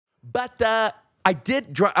But I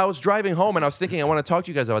was driving home and I was thinking I want to talk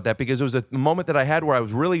to you guys about that because it was a moment that I had where I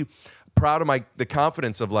was really proud of the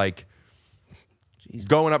confidence of like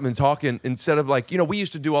going up and talking instead of like, we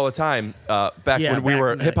used to do all the time back when we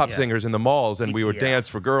were hip hop singers in the malls and we would dance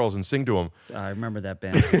for girls and sing to them. I remember that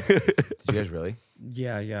band. Did you guys really?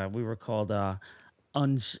 Yeah. We were called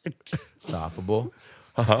Unstoppable.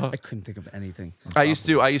 I couldn't think of anything. I used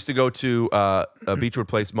to go to Beechwood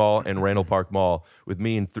Place Mall and Randall Park Mall with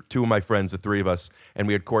me and two of my friends, the three of us, and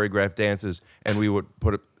we had choreographed dances, and we would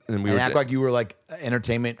put it. And we would act like you were like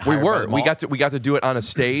entertainment. We were. We got to do it on a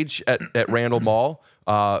stage at Randall Mall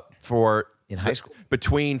for in high school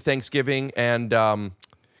between Thanksgiving and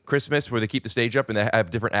Christmas, where they keep the stage up and they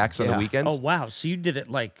have different acts on the weekends. Oh wow! So you did it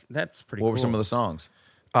like that's pretty. What were some of the songs?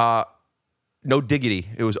 No Diggity.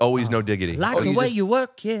 It was always No Diggity. Like the way you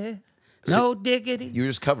work, yeah. No diggity. You were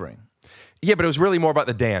just covering. Yeah, but it was really more about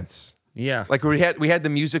the dance. Yeah. Like we had the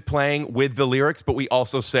music playing with the lyrics, but we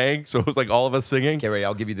also sang, so it was like all of us singing. Okay, ready?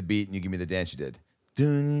 I'll give you the beat and you give me the dance you did.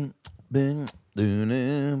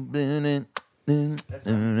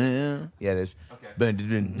 Yeah, it is. Okay.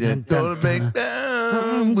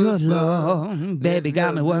 Good Lord, baby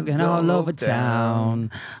got me working all over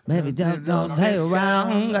town. Baby, don't stay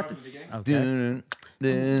around. Okay.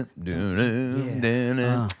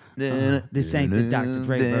 This ain't the Dr.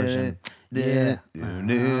 Dre version. Yeah.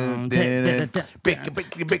 Gonna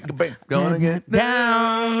get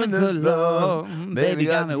down, good Lord. Baby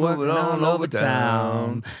got me working all over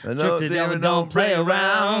town. Don't play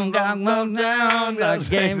around. Got me down. Got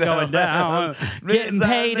game going down. Getting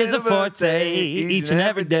paid is a forte each and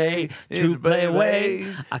every day to play away.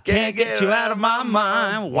 I can't get you out of my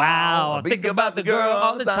mind. Wow. I think about the girl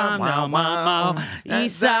all the time. Now, mama.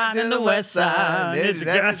 East side and the west side. It's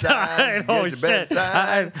your side. Oh, shit.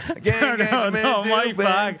 Turn on my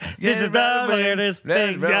fuck. This is the weirdest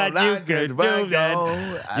thing that you could do. That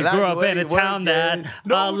you grew up in a town that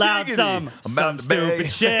allowed some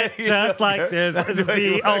stupid shit just like this. This is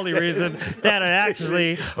the only reason that I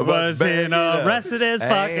actually was in arrested as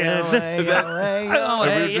fucking. We were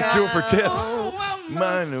just doing it for tips.